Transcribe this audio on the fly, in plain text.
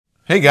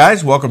Hey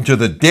guys, welcome to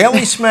the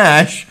Daily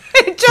Smash.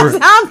 It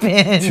just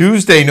happened.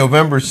 Tuesday,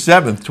 November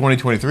 7th,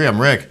 2023.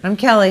 I'm Rick. I'm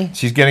Kelly.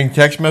 She's getting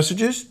text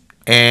messages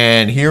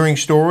and hearing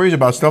stories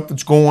about stuff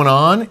that's going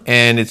on,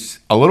 and it's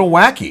a little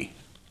wacky.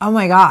 Oh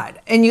my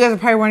God. And you guys are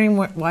probably wondering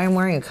why I'm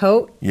wearing a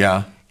coat?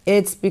 Yeah.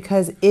 It's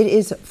because it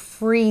is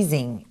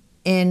freezing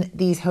in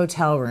these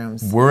hotel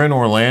rooms. We're in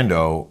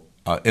Orlando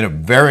in a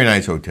very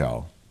nice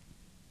hotel.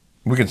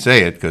 We can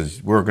say it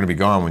because we're going to be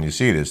gone when you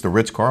see this, the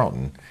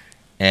Ritz-Carlton.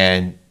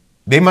 And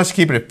they must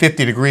keep it at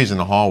 50 degrees in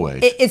the hallway.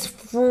 It's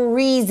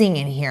freezing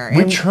in here.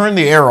 We turned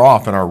the air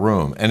off in our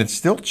room, and it's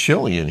still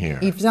chilly in here.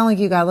 You sound like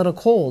you got a little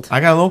cold. I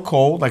got a little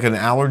cold, like an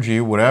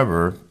allergy,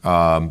 whatever.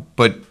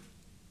 But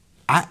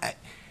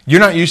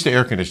you're not used to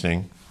air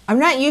conditioning. I'm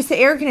not used to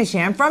air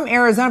conditioning. I'm from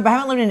Arizona, but I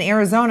haven't lived in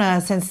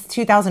Arizona since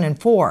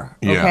 2004,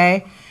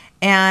 okay? Yeah.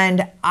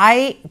 And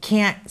I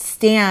can't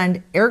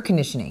stand air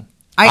conditioning.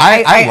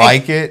 I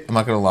like it, I'm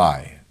not going to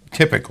lie,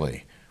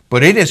 typically.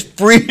 But it is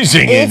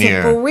freezing in here.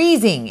 It's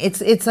freezing.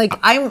 It's like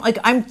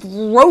I'm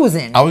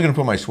frozen. I was gonna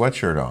put my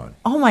sweatshirt on.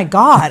 Oh my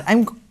God,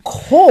 I'm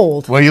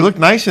cold. Well, you look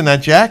nice in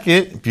that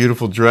jacket.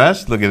 Beautiful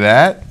dress. Look at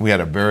that. We had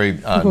a very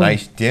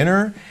nice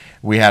dinner.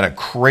 We had a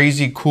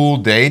crazy cool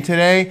day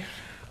today.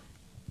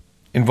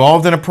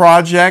 Involved in a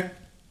project.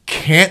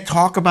 Can't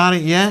talk about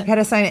it yet. I had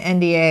to sign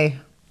an NDA.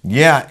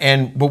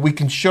 Yeah, but we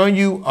can show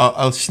you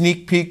a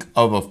sneak peek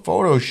of a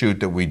photo shoot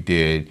that we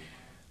did.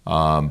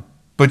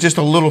 But just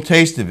a little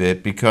taste of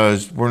it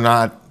because we're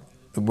not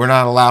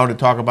allowed to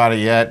talk about it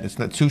yet. It's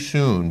not too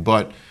soon,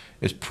 but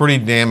it's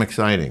pretty damn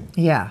exciting.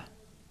 Yeah.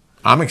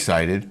 I'm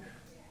excited.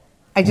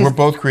 We're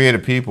both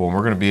creative people, and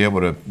we're going to be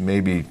able to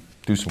maybe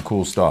do some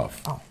cool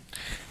stuff.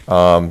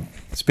 Oh.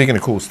 Speaking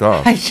of cool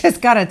stuff. I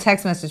just got a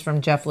text message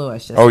from Jeff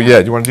Lewis. Oh, yeah.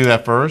 Do you want to do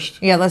that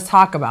first? Yeah, let's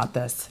talk about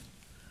this.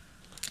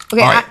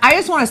 Okay, right. I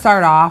just want to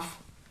start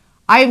off.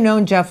 I've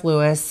known Jeff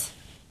Lewis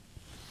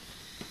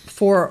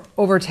for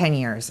over 10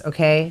 years,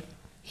 okay?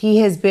 He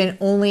has been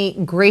only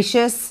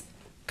gracious,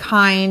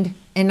 kind,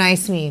 and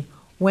nice to me.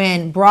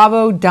 When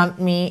Bravo dumped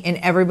me and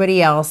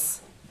everybody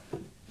else,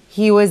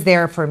 he was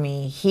there for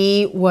me.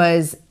 He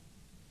was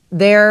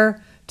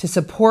there to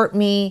support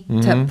me,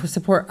 to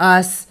support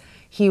us.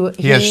 He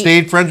has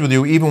stayed friends with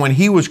you even when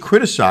he was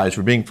criticized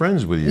for being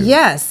friends with you.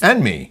 Yes.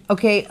 And me.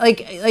 Okay,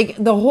 like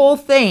the whole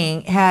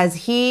thing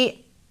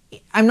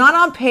I'm not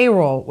on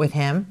payroll with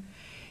him.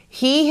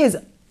 He has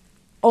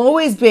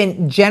always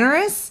been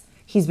generous.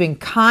 He's been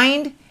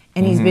kind.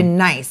 And he's been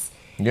nice.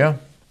 Yeah.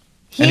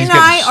 He and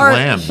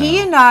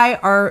I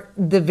are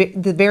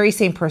the very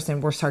same person.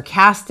 We're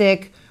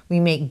sarcastic. We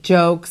make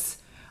jokes.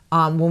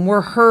 When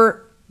we're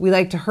hurt, we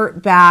like to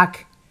hurt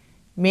back.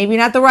 Maybe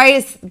not the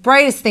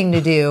brightest thing to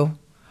do,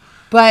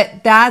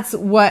 but that's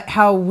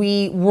how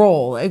we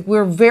roll.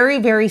 We're very,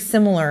 very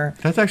similar.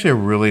 That's actually a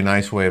really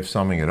nice way of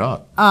summing it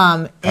up.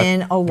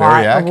 In a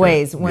lot of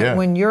ways.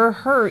 When you're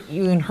hurt,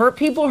 you can hurt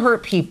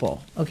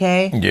people,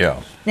 okay?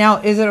 Yeah.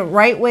 Now, is it a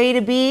right way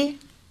to be?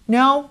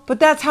 No, but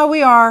that's how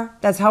we are.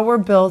 That's how we're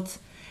built.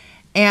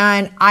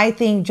 And I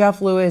think Jeff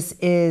Lewis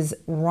is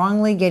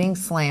wrongly getting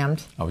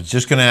slammed. I was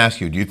just going to ask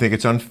you, do you think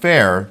it's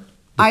unfair,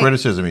 the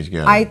criticism he's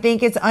getting? I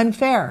think it's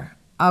unfair,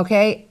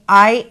 okay?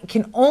 I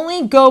can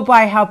only go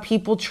by how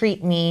people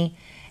treat me,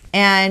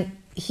 and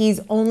he's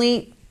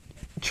only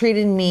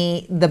treated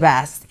me the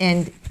best,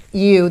 and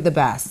you the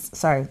best.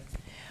 Sorry.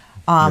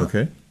 You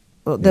okay?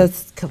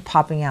 That's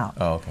popping out.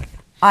 Oh, okay.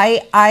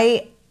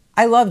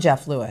 I love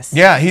Jeff Lewis.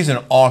 Yeah, he's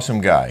an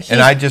awesome guy. And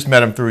I just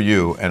met him through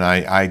you, and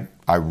I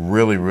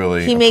really,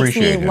 really appreciate him. He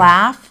makes me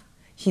laugh.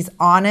 He's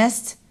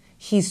honest.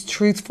 He's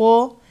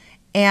truthful.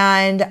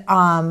 And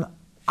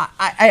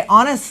I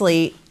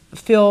honestly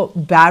feel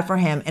bad for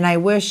him, and I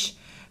wish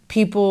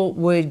people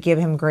would give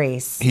him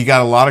grace. He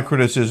got a lot of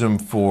criticism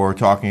for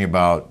talking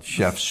about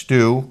Chef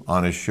Stu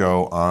on his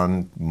show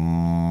on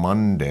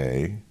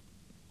Monday's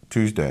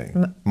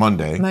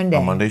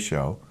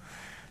show.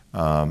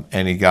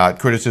 And he got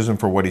criticism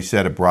for what he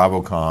said at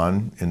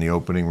BravoCon in the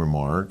opening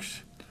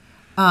remarks.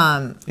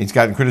 He's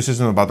gotten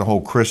criticism about the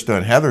whole Krista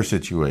and Heather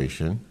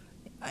situation.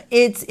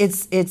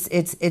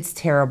 It's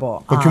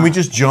terrible. But can we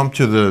just jump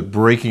to the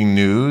breaking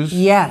news?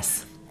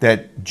 Yes.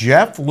 That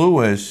Jeff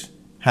Lewis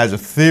has a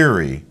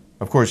theory.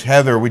 Of course,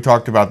 Heather, we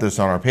talked about this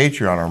on our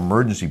Patreon, our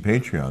emergency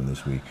Patreon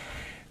this week,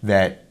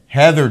 that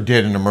Heather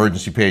did an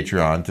emergency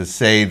Patreon to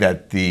say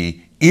that the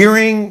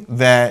earring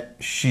that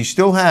she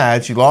still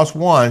had, she lost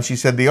one, she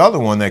said the other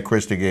one that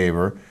Krista gave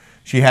her,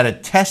 she had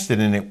it tested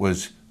and it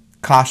was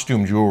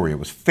costume jewelry. It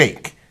was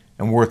fake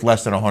and worth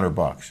less than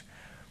 $100.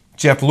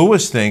 Jeff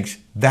Lewis thinks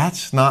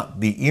that's not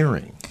the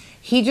earring.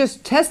 He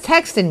just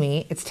texted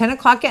me. It's 10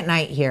 o'clock at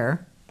night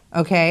here,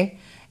 okay?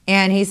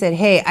 And he said,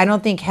 hey, I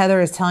don't think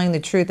Heather is telling the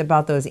truth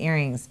about those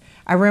earrings.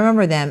 I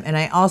remember them, and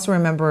I also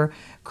remember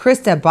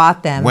Krista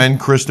bought them. When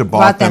Krista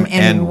bought them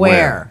and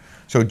where.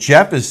 So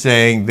Jeff is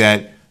saying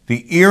that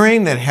the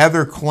earring that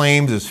Heather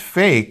claims is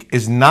fake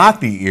is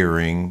not the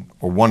earring,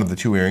 or one of the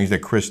two earrings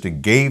that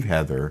Krista gave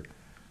Heather,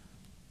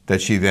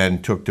 that she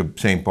then took to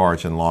St.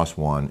 Bart's and lost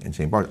one in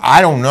St. Bart's. I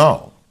don't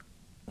know.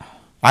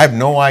 I have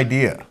no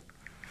idea.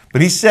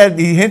 But he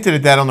hinted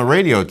at that on the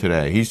radio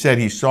today. He said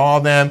he saw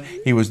them.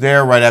 He was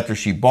there right after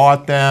she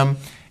bought them.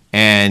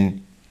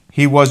 And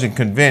he wasn't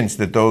convinced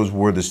that those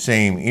were the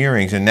same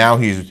earrings. And now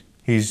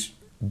he's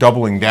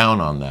doubling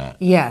down on that.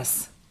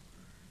 Yes.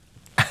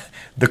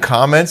 The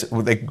comments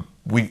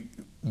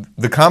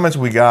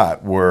we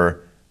got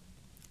were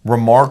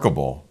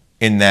remarkable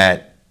in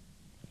that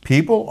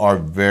people are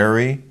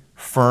very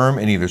firm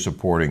in either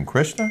supporting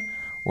Krista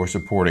or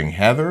supporting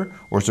Heather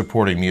or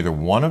supporting neither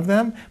one of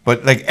them.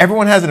 But like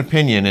everyone has an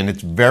opinion and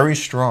it's very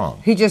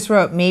strong. He just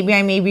wrote, maybe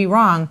I may be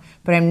wrong,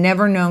 but I've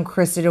never known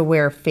Krista to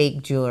wear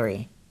fake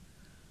jewelry.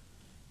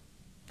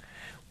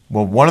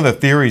 Well, one of the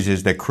theories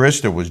is that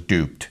Krista was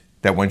duped.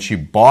 That when she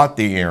bought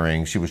the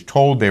earrings, she was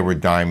told they were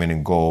diamond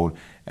and gold,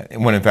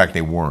 when in fact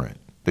they weren't.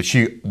 That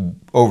she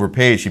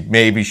overpaid.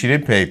 Maybe she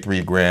did pay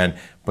 $3,000,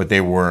 but they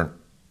weren't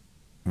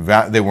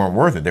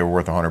worth it. They were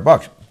worth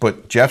 $100.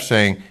 But Jeff's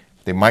saying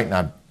they might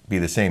not be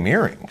the same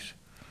earrings.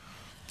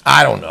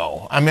 I don't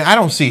know. I mean, I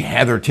don't see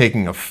Heather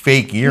taking a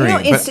fake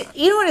earring.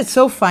 You know what is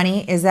so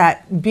funny is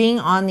that being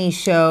on these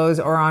shows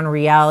or on a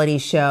reality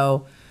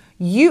show,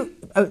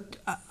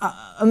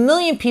 a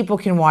million people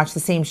can watch the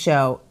same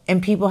show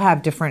and people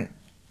have different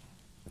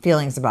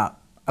feelings about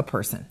a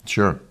person.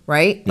 Sure.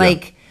 Right? Yeah.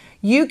 Like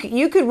you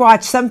could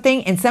watch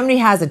something and somebody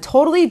has a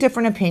totally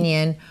different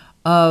opinion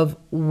of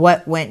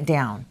what went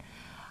down.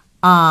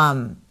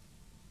 I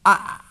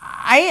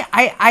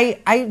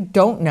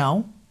don't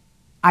know.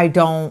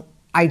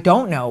 I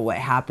don't know what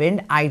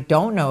happened. I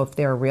don't know if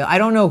they're real. I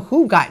don't know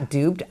who got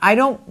duped. I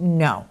don't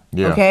know.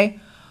 Yeah. Okay.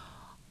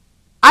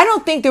 I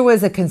don't think there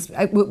was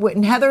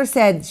when Heather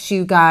said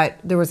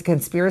there was a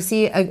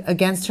conspiracy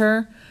against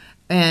her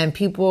and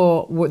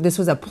this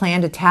was a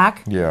planned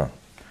attack. Yeah.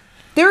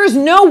 There is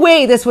no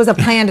way this was a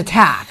planned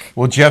attack.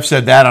 Well, Jeff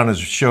said that on his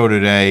show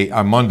today,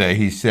 on Monday.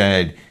 He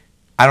said,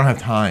 I don't have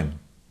time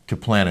to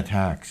plan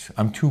attacks.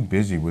 I'm too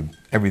busy with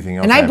everything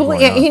else. And I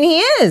believe, and he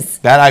is.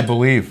 That I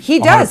believe. He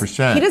does.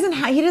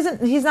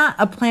 100%. He's not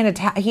a planned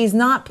attack. He's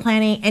not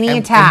planning any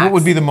attacks. And what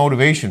would be the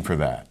motivation for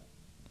that?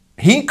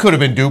 He could have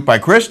been duped by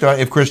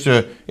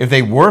Krista if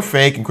they were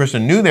fake and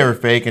Krista knew they were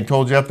fake and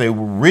told Jeff they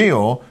were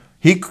real.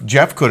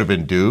 Jeff could have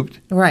been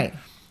duped. Right.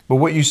 But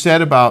what you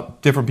said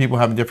about different people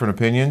having different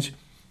opinions,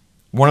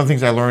 one of the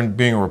things I learned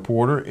being a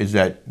reporter is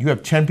that you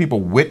have 10 people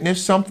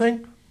witness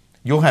something,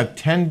 you'll have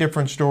 10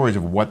 different stories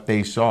of what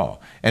they saw.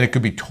 And it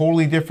could be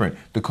totally different.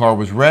 The car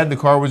was red, the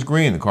car was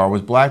green, the car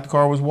was black, the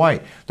car was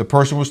white. The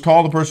person was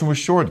tall, the person was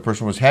short, the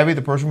person was heavy,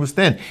 the person was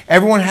thin.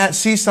 Everyone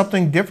sees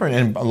something different,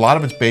 and a lot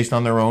of it's based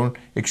on their own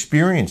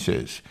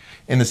experiences.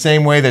 In the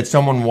same way that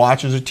someone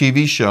watches a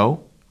TV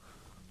show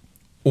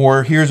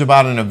or hears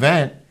about an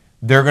event,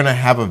 they're going to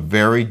have a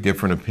very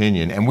different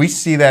opinion. And we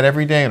see that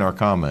every day in our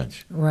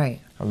comments. Right.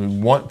 I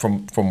mean,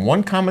 from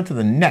one comment to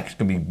the next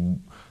can be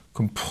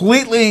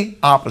completely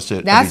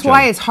opposite. That's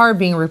why it's hard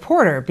being a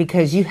reporter,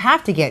 because you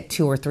have to get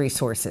 2 or 3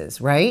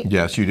 sources, right?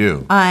 Yes, you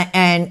do.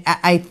 And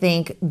I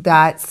think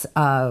that's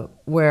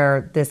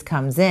where this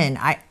comes in.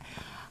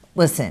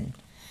 Listen,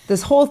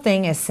 this whole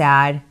thing is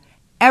sad.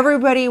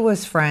 Everybody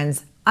was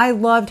friends. I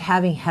loved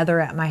having Heather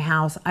at my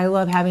house. I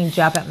loved having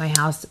Jeff at my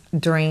house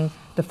during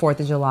the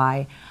 4th of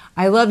July.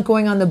 I loved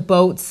going on the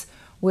boats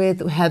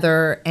with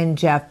Heather and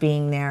Jeff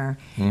being there.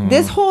 Mm.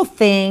 This whole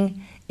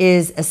thing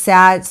is a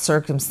sad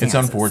circumstance.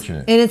 It's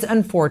unfortunate. And it's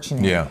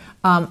unfortunate. Yeah.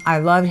 I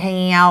loved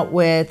hanging out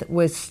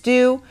with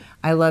Stu.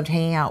 I loved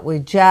hanging out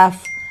with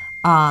Jeff.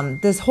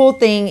 This whole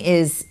thing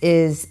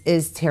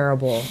is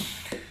terrible.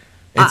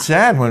 It's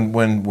sad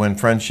when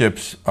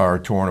friendships are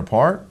torn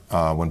apart,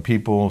 when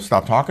people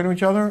stop talking to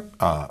each other.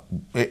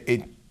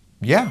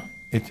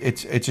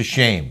 It's a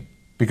shame,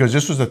 because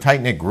this was a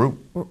tight-knit group.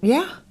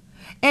 Yeah.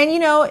 And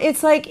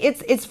it's like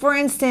it's for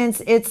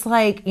instance, it's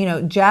like,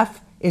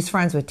 Jeff is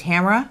friends with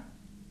Tamara.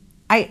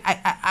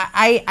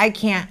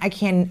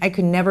 I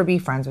could never be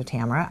friends with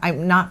Tamara.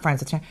 I'm not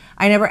friends with Tamara.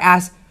 I never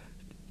asked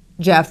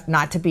Jeff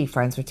not to be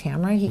friends with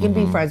Tamara. He can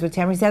be friends with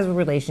Tamara. He has a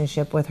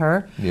relationship with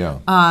her.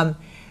 Yeah.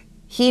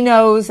 He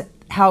knows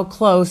how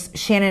close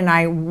Shannon and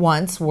I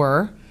once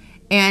were,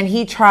 and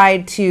he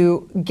tried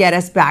to get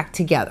us back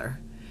together.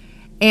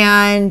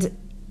 And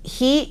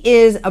he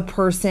is a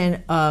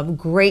person of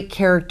great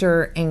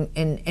character,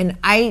 and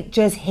I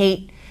just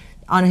hate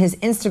on his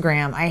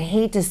Instagram, I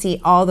hate to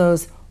see all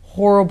those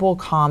horrible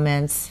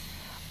comments.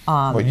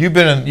 Well, you've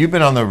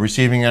been on the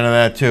receiving end of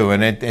that too,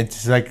 and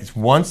it's like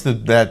once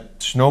that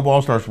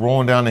snowball starts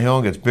rolling down the hill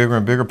and gets bigger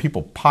and bigger,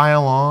 people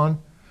pile on,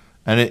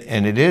 and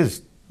it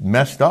is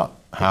messed up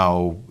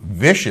how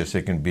vicious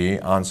it can be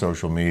on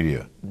social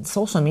media.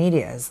 Social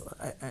media is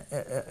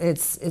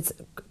it's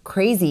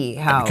crazy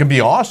how it can be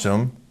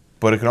awesome,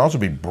 but it can also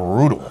be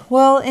brutal.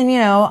 Well, and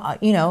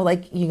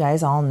like you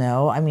guys all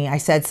know, I mean, I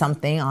said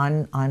something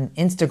on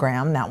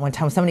Instagram that one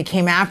time somebody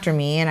came after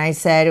me, and I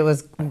said it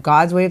was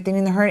God's way of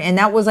thinking the hurt, and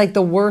that was like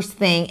the worst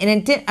thing.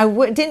 And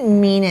I didn't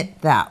mean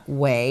it that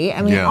way.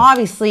 I mean,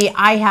 obviously,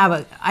 I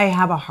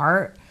have a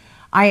heart.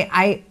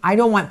 I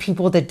don't want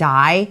people to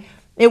die.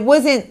 It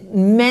wasn't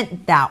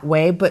meant that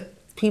way, but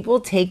people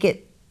take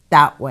it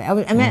that way.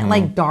 I meant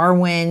like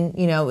Darwin,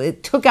 you know,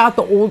 it took out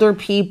the older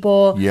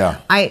people. Yeah.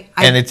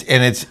 And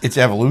it's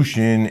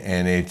evolution,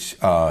 and it's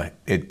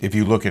if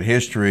you look at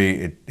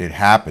history, it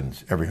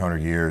happens every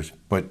 100 years.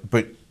 But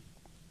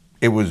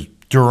it was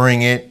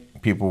during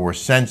it, people were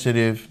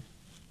sensitive.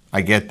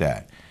 I get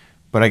that.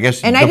 But I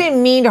guess I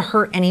didn't mean to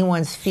hurt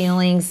anyone's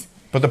feelings.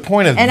 But the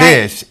point of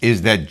this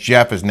is that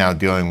Jeff is now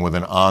dealing with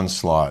an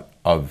onslaught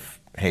of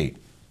hate.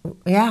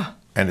 Yeah.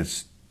 And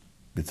it's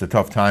a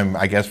tough time,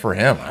 I guess, for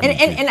him.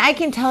 And I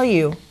can tell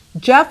you,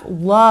 Jeff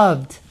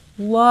loved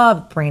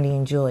Brandy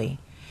and Julie.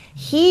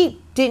 He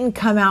didn't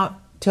come out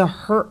to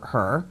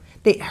hurt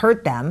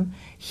them.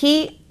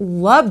 He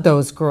loved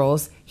those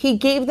girls. He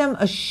gave them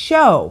a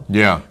show.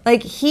 Yeah.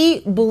 Like,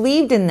 he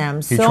believed in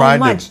them so much. He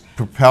tried to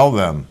propel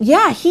them.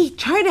 Yeah, he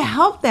tried to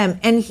help them.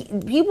 And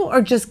people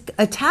are just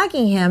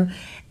attacking him.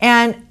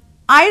 And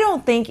I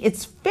don't think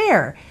it's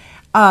fair.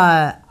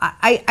 I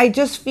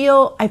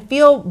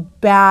feel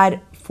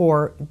bad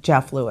for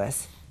Jeff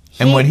Lewis.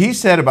 And what he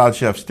said about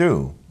Chef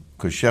Stu,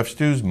 because Chef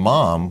Stu's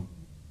mom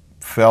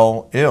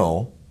fell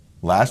ill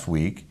last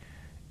week,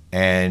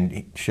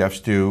 and Chef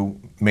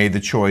Stu made the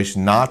choice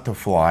not to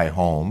fly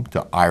home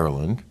to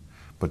Ireland,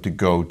 but to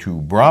go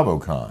to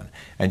BravoCon.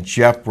 And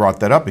Jeff brought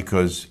that up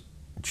because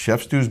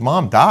Chef Stu's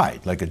mom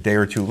died like a day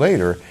or two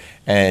later,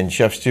 and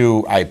Chef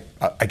Stu, I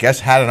guess,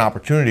 had an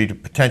opportunity to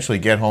potentially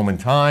get home in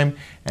time,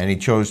 and he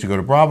chose to go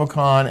to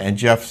BravoCon, and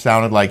Jeff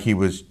sounded like he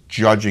was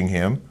judging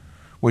him,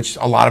 which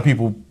a lot of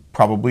people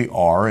probably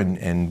are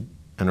and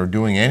are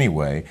doing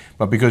anyway.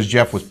 But because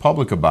Jeff was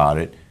public about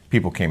it,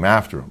 people came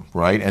after him,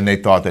 right? And they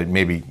thought that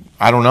maybe,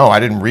 I don't know, I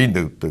didn't read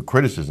the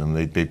criticism.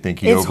 They think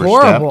he overstepped. It's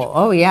horrible.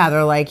 Oh, yeah.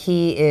 They're like,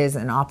 he is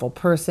an awful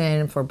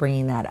person for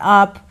bringing that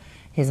up.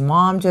 His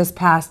mom just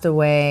passed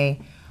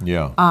away.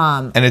 Yeah.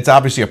 And it's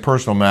obviously a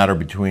personal matter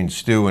between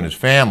Stu and his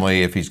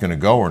family if he's going to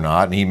go or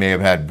not. And he may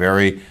have had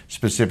very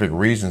specific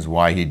reasons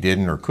why he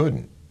didn't or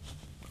couldn't.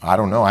 I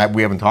don't know.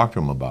 We haven't talked to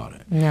him about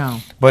it. No.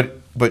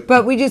 But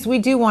we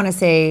do want to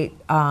say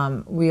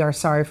we are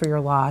sorry for your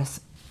loss.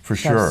 For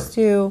sure.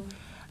 Stu.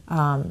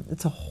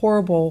 It's a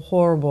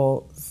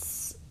horrible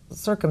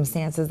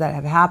circumstances that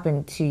have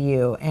happened to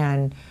you,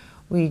 and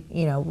we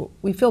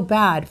feel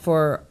bad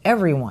for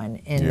everyone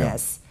in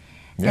this.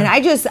 Yeah. And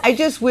I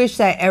just wish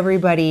that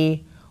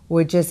everybody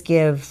would just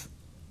give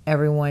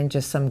everyone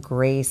just some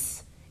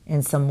grace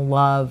and some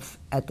love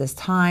at this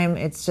time.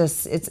 It's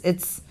just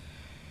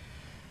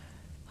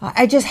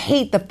I just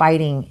hate the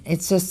fighting.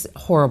 It's just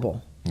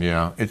horrible.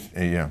 Yeah, it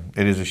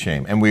is a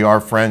shame. And we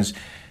are friends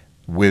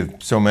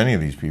with so many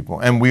of these people.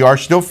 And we are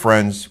still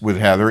friends with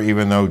Heather,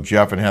 even though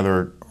Jeff and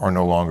Heather are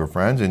no longer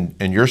friends.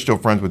 And you're still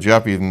friends with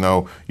Jeff, even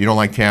though you don't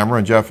like Tamara,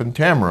 and Jeff and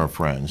Tamara are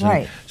friends.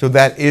 Right. And so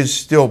that is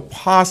still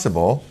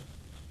possible,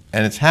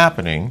 and it's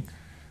happening.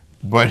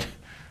 But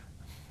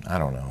I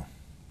don't know.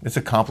 It's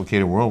a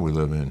complicated world we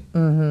live in.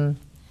 Mm-hmm.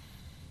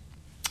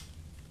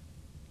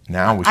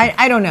 Now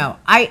I don't know.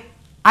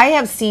 I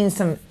have seen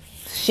some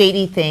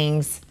shady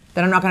things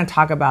that I'm not going to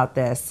talk about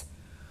this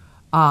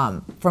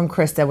from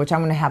Krista, which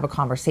I'm going to have a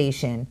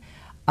conversation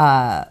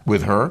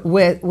with her,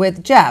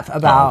 with Jeff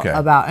about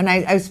and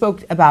I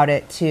spoke about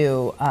it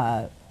to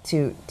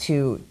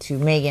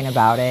Megan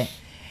about it,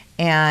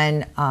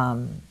 and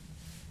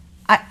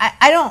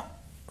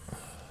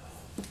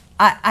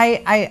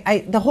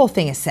the whole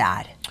thing is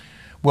sad.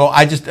 Well,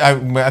 I think I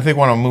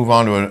want to move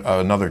on to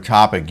another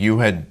topic. You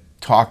had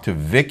talked to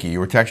Vicki. You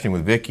were texting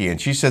with Vicki,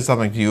 and she said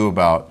something to you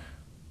about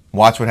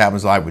Watch What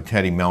Happens Live with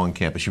Teddy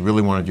Mellencamp, but she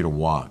really wanted you to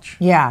watch.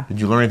 Yeah.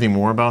 Did you learn anything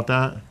more about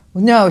that?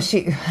 No,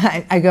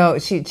 I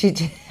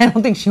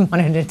don't think she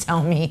wanted to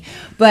tell me,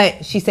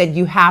 but she said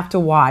you have to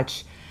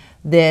watch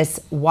this.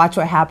 Watch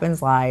What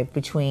Happens Live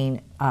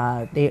between.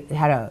 They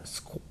had a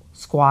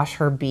squash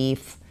her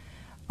beef.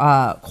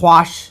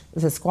 Quash,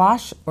 is it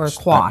squash or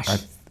quash?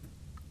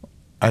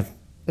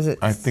 Is it?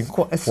 I think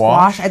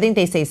squash. I think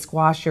they say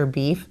squash your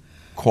beef.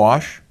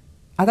 Quash?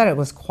 I thought it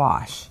was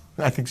quash.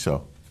 I think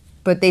so.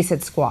 But they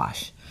said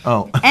squash.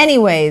 Oh.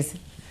 Anyways,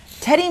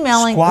 Teddy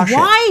Mellencamp.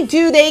 Why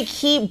do they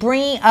keep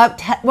bringing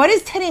up? Why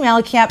does Teddy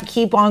Mellencamp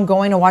keep on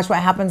going to Watch What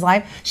Happens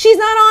Live? She's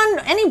not on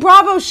any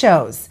Bravo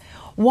shows.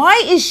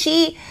 Why is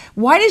she?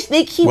 Why does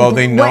they keep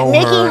making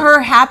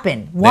her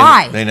happen?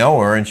 Why? They know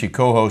her, and she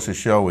co-hosts a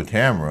show with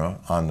Tamara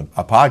on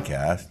a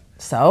podcast.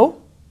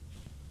 So,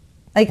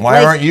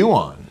 why aren't you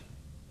on?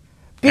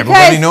 Because,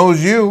 everybody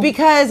knows you.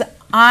 Because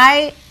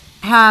I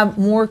have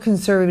more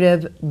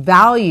conservative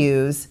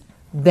values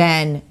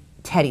than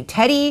Teddy.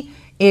 Teddy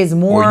is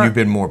more. Or you've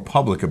been more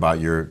public about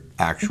your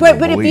actual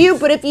beliefs.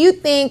 But if you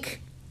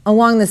think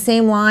along the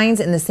same lines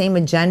and the same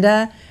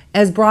agenda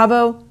as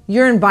Bravo,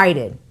 you're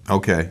invited.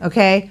 Okay.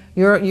 Okay.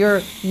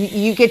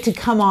 You get to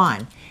come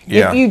on.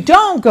 Yeah. If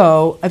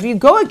you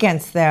go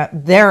against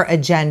their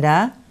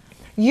agenda,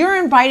 you're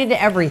invited to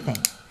everything.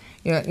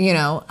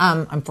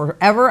 I'm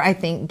forever, I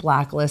think,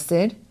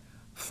 blacklisted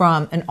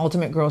from an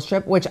Ultimate Girls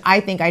Trip, which I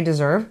think I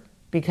deserve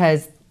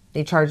because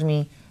they charged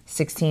me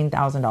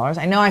 $16,000.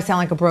 I know I sound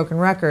like a broken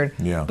record,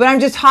 Yeah. but I'm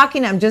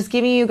just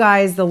giving you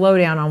guys the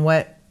lowdown on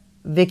what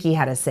Vicki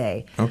had to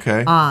say.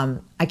 Okay.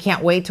 I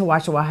can't wait to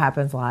watch What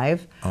Happens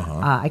Live.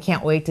 I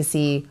can't wait to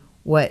see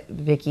what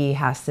Vicki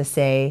has to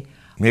say.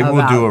 Maybe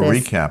we'll do a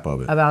recap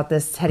of it. About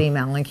this Teddy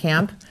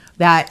Mellencamp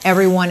that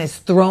everyone is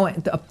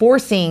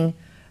forcing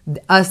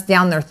us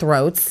down their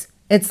throats.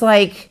 It's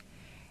the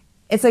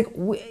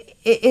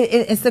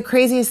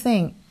craziest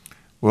thing.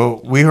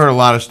 Well, we heard a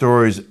lot of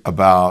stories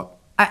about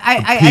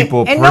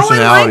people, and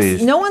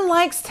personalities. No one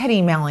likes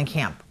Teddy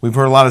Mellencamp. We've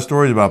heard a lot of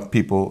stories about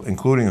people,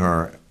 including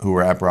her, who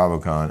were at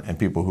BravoCon, and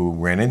people who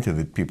ran into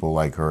the people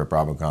like her at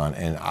BravoCon.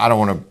 And I don't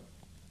want to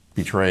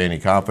betray any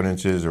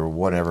confidences or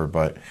whatever,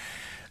 but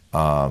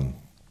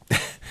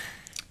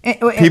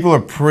people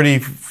are pretty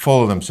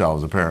full of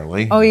themselves,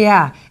 apparently. Oh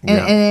yeah,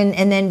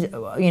 and then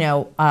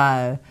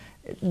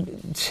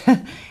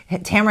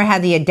Tamara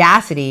had the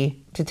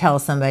audacity to tell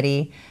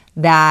somebody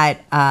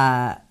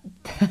that.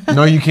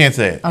 No, you can't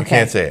say it. Okay. You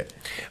can't say it.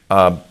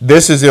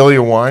 This is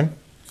Ilya Wine.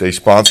 They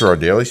sponsor our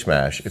Daily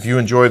Smash. If you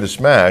enjoy the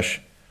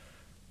Smash,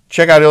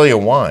 check out Ilya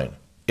Wine.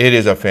 It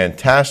is a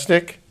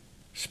fantastic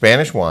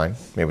Spanish wine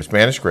made with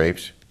Spanish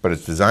grapes, but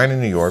it's designed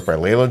in New York by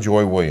Layla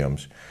Joy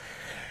Williams.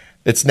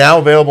 It's now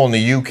available in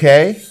the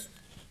UK.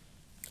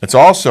 It's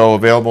also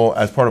available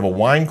as part of a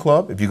wine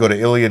club. If you go to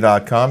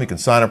Ilya.com, you can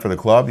sign up for the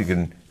club. You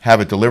can have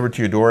it delivered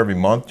to your door every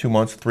month, 2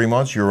 months, 3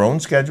 months, your own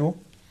schedule.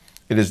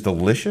 It is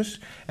delicious,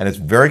 and it's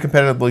very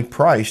competitively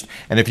priced.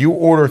 And if you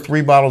order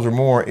 3 bottles or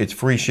more, it's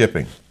free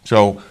shipping.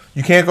 So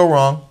you can't go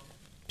wrong.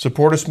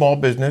 Support a small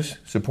business.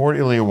 Support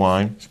Ilya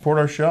Wine. Support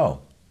our show.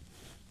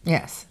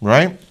 Yes.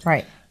 Right?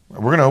 Right.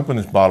 We're going to open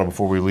this bottle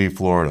before we leave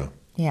Florida.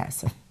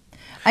 Yes.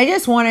 I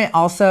just want to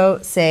also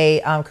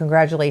say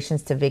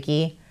congratulations to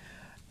Vicki.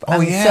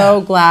 I'm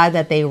so glad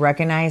that they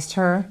recognized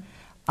her.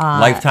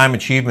 Lifetime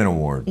Achievement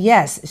Award.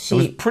 Yes, it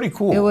was pretty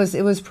cool. It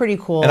was pretty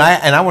cool. And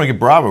I want to give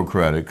Bravo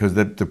credit because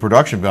the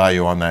production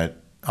value on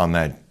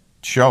that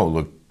show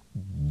looked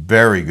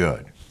very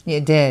good.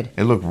 It did.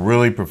 It looked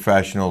really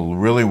professional,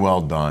 really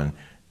well done.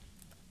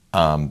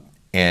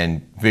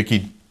 And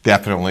Vicki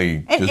definitely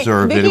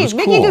deserved it. It was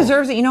cool. Vicki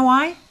deserves it. You know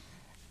why?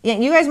 Yeah,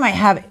 you guys might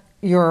have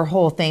your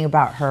whole thing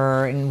about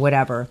her and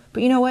whatever,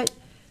 but you know what?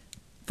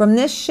 From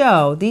this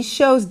show, these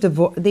shows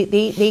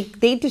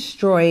they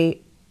destroy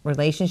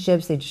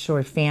relationships. They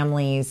destroy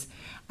families.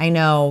 I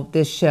know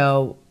this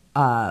show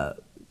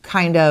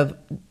kind of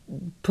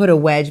put a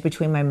wedge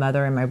between my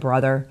mother and my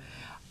brother,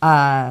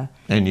 and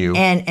you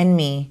and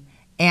me.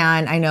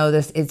 And I know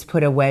it's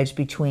put a wedge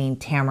between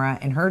Tamara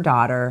and her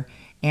daughter,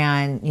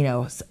 and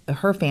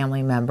her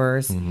family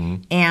members. Mm-hmm.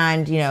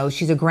 And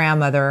she's a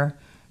grandmother,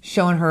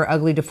 showing her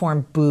ugly,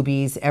 deformed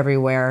boobies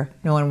everywhere.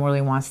 No one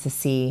really wants to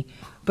see.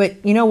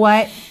 But you know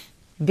what?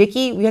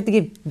 Vicki, we have to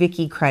give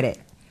Vicki credit.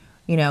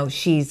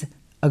 She's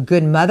a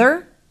good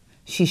mother.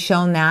 She's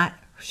shown that.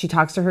 She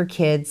talks to her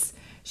kids.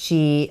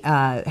 She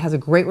has a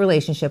great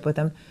relationship with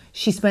them.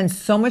 She spends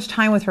so much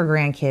time with her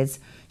grandkids.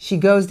 She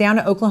goes down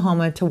to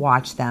Oklahoma to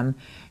watch them.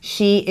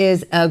 She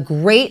is a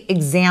great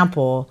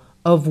example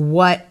of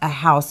what a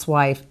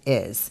housewife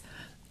is.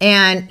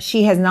 And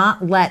she has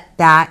not let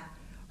that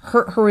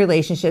hurt her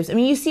relationships. I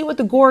mean, you see what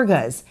the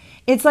Gorgas.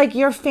 It's like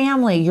your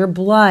family, your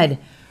blood.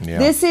 Yeah.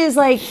 This is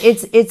like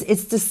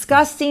it's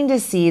disgusting to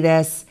see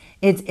this.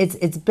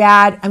 It's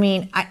bad. I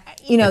mean,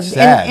 it's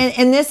sad.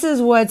 And this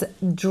is what's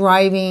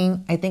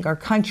driving, I think, our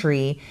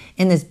country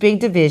in this big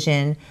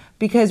division,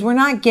 because we're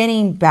not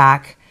getting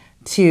back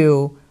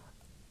to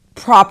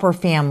proper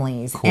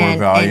families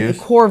and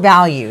core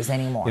values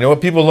anymore. You know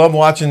what? People love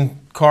watching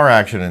car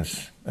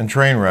accidents and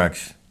train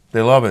wrecks.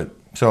 They love it.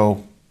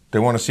 So they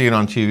want to see it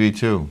on TV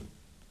too.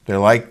 They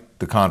like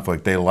the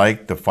conflict. They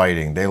like the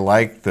fighting. They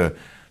like the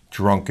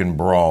drunken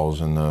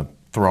brawls and the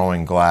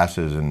throwing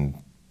glasses and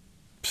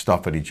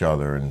stuff at each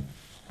other.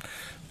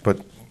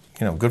 But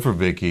good for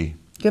Vicki.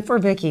 Good for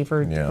Vicki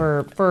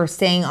for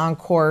staying on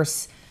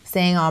course,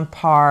 staying on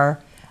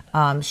par,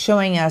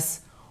 showing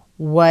us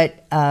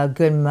what a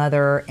good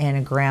mother and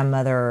a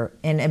grandmother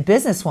and a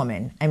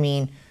businesswoman. I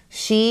mean,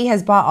 she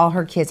has bought all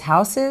her kids'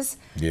 houses.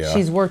 Yeah.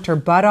 She's worked her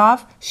butt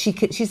off.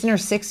 She's in her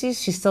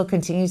 60s. She still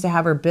continues to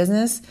have her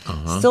business,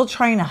 still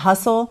trying to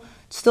hustle,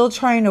 still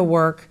trying to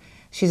work.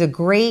 She's a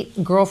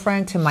great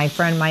girlfriend to my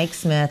friend Mike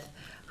Smith,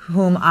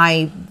 whom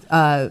I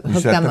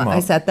hooked them up. I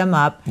set them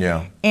up.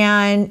 Yeah.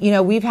 And,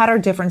 we've had our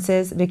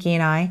differences, Vicki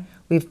and I.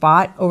 We've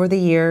fought over the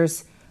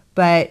years.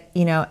 But,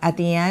 at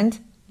the end,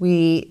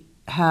 we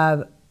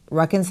have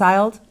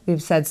reconciled.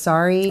 We've said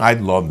sorry. I'd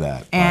love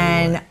that.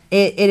 And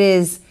it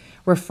is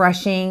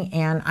refreshing.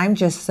 And I'm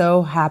just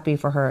so happy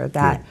for her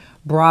that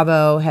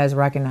Bravo has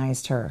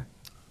recognized her.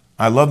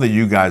 I love that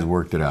you guys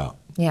worked it out.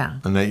 Yeah.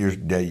 And that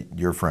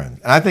you're friends.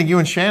 And I think you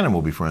and Shannon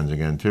will be friends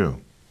again,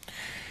 too.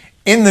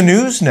 In the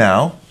news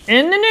now.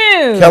 In the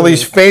news.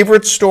 Kelly's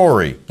favorite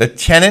story. The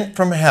tenant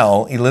from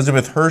hell,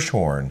 Elizabeth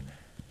Hirschhorn,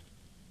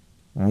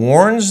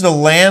 warns the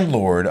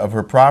landlord of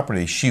her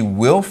property she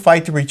will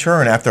fight to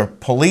return after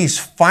police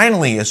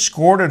finally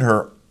escorted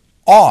her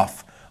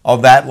off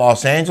of that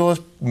Los Angeles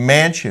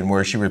mansion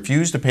where she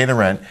refused to pay the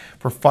rent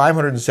for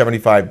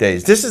 575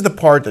 days. This is the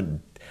part that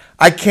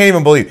I can't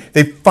even believe.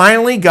 They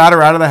finally got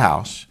her out of the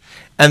house,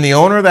 and the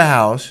owner of the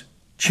house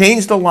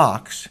changed the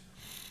locks,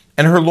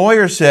 and her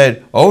lawyer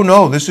said, oh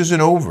no, this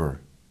isn't over.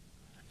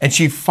 And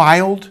she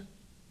filed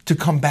to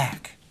come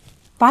back.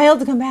 Filed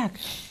to come back.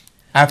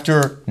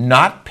 After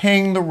not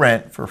paying the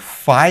rent for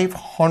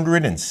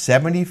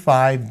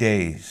 575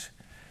 days.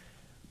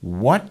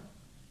 What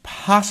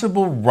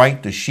possible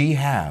right does she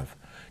have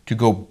to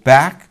go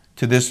back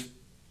to this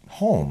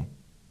home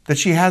that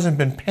she hasn't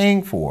been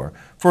paying for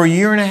a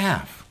year and a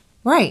half?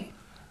 Right.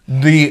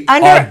 The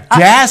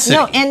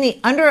audacity.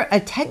 Under a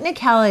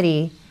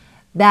technicality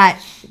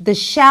that the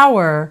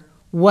shower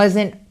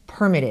wasn't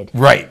permitted.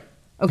 Right.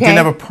 Okay.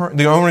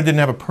 The owner didn't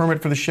have a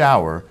permit for the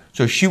shower,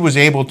 so she was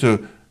able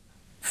to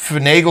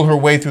finagle her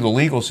way through the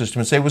legal system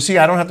and say, well, see,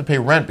 I don't have to pay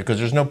rent because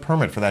there's no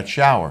permit for that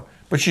shower.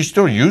 But she's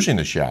still using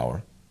the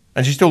shower,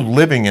 and she's still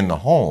living in the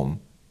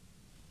home,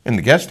 in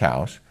the guest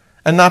house,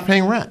 and not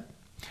paying rent.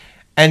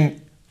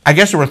 And I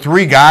guess there were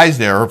 3 guys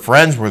there, her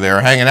friends were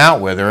there hanging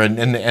out with her, and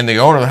the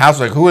owner of the house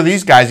was like, who are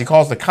these guys? He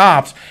calls the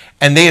cops,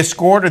 and they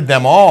escorted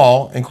them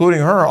all, including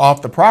her,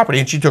 off the property.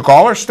 And she took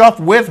all her stuff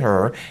with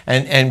her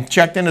and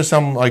checked into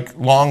some like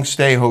long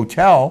stay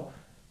hotel,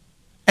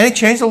 and he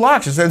changed the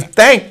locks. She said,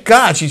 thank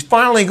God, she's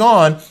finally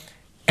gone.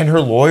 And her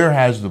lawyer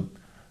has the,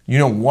 you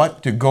know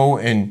what, to go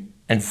and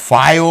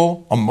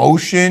file a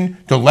motion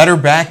to let her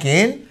back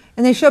in.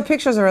 And they show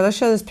pictures of her. Let's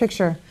show this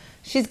picture.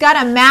 She's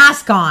got a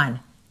mask on.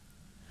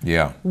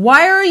 Yeah.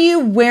 Why are you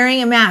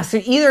wearing a mask?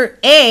 So either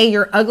A,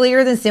 you're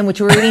uglier than sin,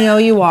 which we already know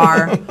you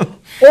are,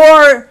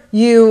 or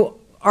you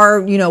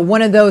are,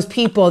 one of those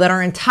people that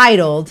are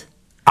entitled.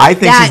 I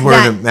think she's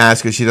wearing a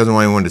mask because she doesn't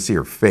want anyone to see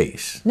her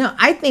face. No,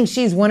 I think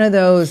she's one of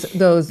those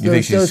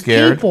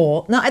scared?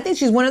 people. No, I think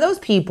she's one of those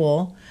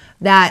people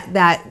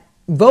that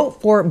vote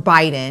for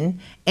Biden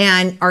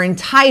and are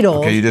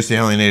entitled. Okay, you just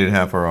alienated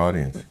half our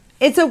audience.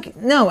 It's okay.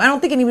 No, I don't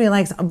think anybody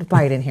likes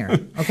Biden here.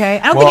 Okay,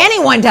 I don't think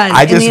anyone does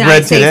I in the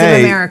United States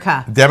of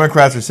America.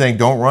 Democrats are saying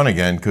don't run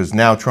again because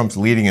now Trump's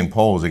leading in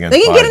polls against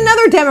They can Biden. get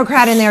another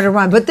Democrat in there to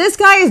run, but this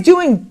guy is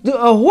doing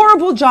a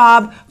horrible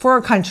job for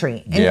our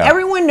country, and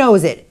everyone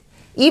knows it.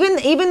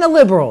 Even the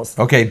liberals.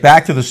 Okay,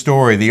 back to the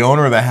story. The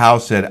owner of the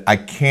house said, I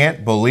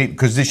can't believe,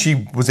 because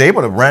she was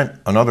able to rent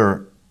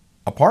another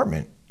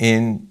apartment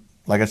in,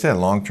 like I said, a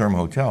long-term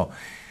hotel.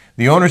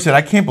 The owner said,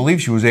 I can't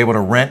believe she was able to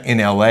rent in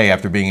LA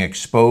after being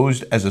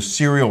exposed as a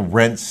serial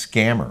rent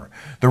scammer.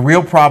 The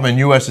real problem in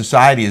U.S.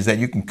 society is that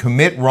you can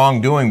commit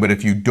wrongdoing, but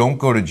if you don't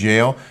go to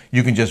jail,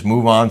 you can just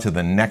move on to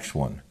the next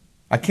one.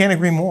 I can't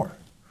agree more.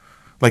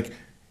 Like,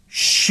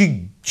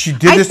 she did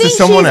this to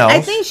someone else.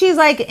 I think she's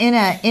like in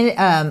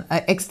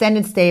a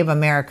extended stay of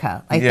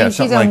America. I think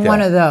she's like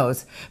one of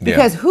those.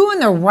 Because who in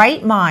their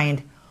right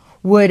mind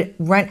would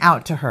rent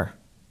out to her?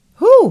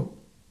 Who?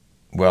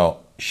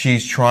 Well,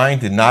 she's trying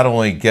to not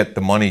only get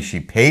the money she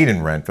paid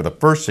in rent for the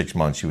first 6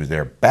 months she was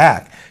there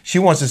back, she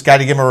wants this guy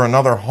to give her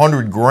another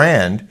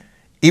 $100,000,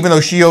 even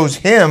though she owes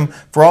him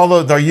for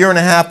all the year and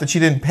a half that she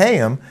didn't pay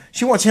him.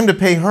 She wants him to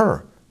pay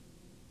her.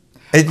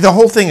 The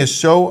whole thing is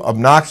so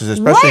obnoxious,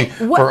 especially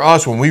for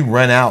us when we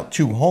rent out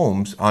 2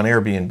 homes on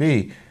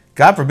Airbnb.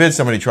 God forbid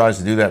somebody tries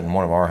to do that in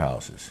one of our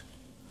houses.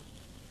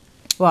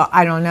 Well,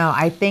 I don't know.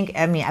 I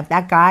mean,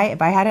 that guy,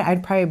 if I had it,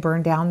 I'd probably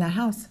burn down that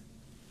house.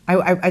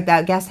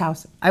 That guest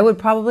house. I would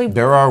probably.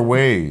 There are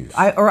ways.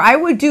 I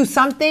would do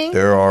something.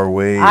 There are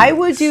ways. I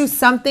would do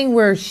something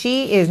where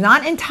she is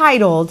not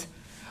entitled.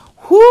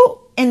 Who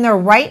in their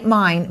right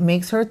mind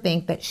makes her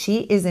think that she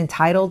is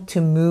entitled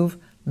to move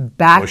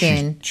back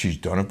in? She's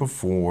done it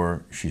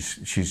before. She's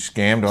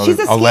scammed others. She's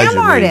a scam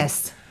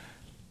artist.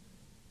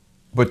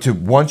 But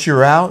once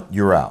you're out,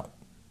 you're out.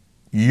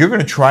 You're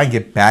going to try and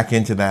get back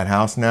into that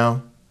house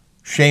now?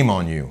 Shame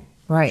on you.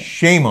 Right.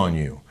 Shame on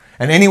you.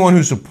 And anyone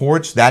who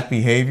supports that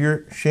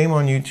behavior, shame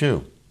on you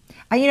too.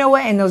 And you know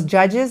what? And those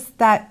judges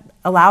that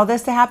allow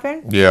this to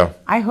happen,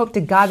 I hope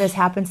to God this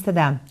happens to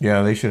them.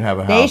 Yeah, they should have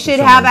a house. They should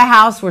have a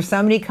house where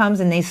somebody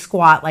comes and they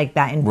squat like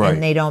that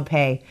and they don't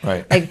pay.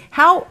 Right. Like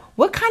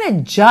what kind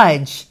of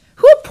judge,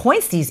 who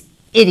appoints these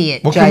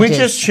idiot judges? Can we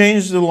just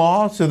change the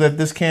law so that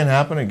this can't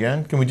happen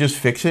again? Can we just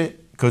fix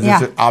it? Because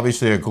it's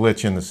obviously a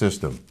glitch in the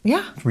system.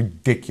 Yeah. It's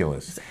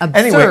ridiculous. It's absurd.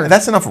 Anyway,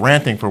 that's enough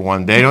ranting for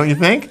one day, don't you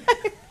think?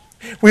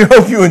 We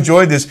hope you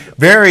enjoyed this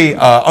very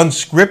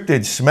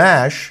unscripted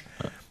smash.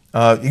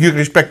 You can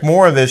expect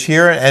more of this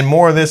here and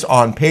more of this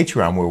on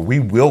Patreon, where we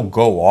will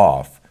go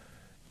off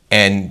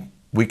and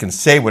we can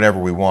say whatever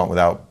we want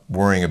without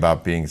worrying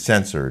about being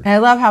censored. And I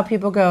love how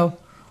people go,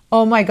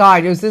 oh my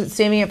God, is this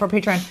saving it for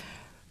Patreon?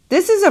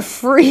 This is a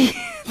free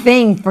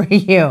thing for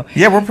you.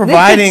 Yeah, we're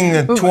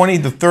providing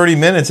 20 to 30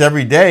 minutes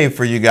every day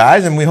for you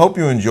guys, and we hope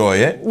you enjoy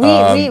it.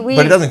 But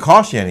it doesn't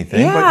cost you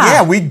anything. Yeah. But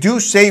yeah, we do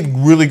save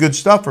really good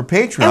stuff for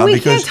Patreon. And we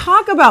can't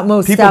talk about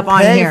most stuff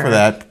on here. People pay for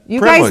that You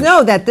privilege. guys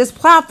know that this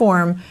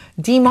platform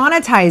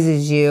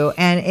demonetizes you,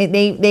 and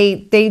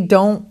they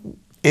don't.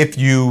 If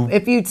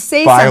you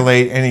say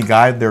violate any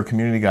their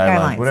community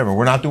guidelines, whatever,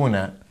 we're not doing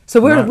that. So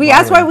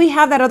that's why we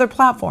have that other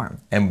platform.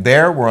 And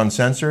there we're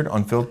uncensored,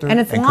 unfiltered, and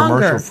it's longer.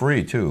 commercial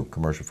free too.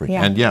 Commercial free.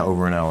 Yeah. And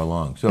over an hour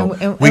long.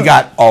 So we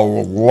got a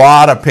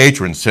lot of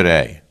patrons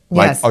today.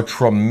 Yes. Like a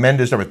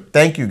tremendous number.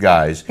 Thank you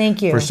guys.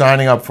 Thank you for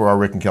signing up for our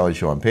Rick and Kelly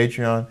show on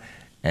Patreon.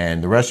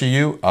 And the rest of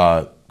you,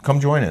 come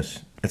join us.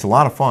 It's a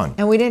lot of fun.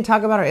 And we didn't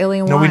talk about our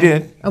alien wine. No, we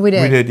did. Oh, we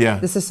did? We did, yeah.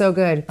 This is so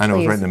good. I know,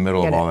 Please it's right in the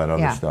middle of get all it. that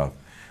other stuff.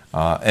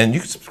 And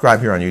you can subscribe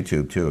here on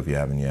YouTube too if you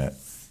haven't yet.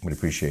 We'd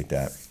appreciate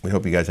that. We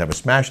hope you guys have a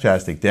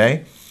smash-tastic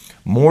day.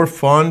 More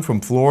fun from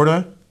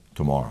Florida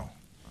tomorrow.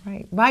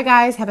 Right. Bye,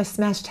 guys. Have a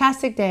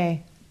smash-tastic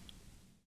day.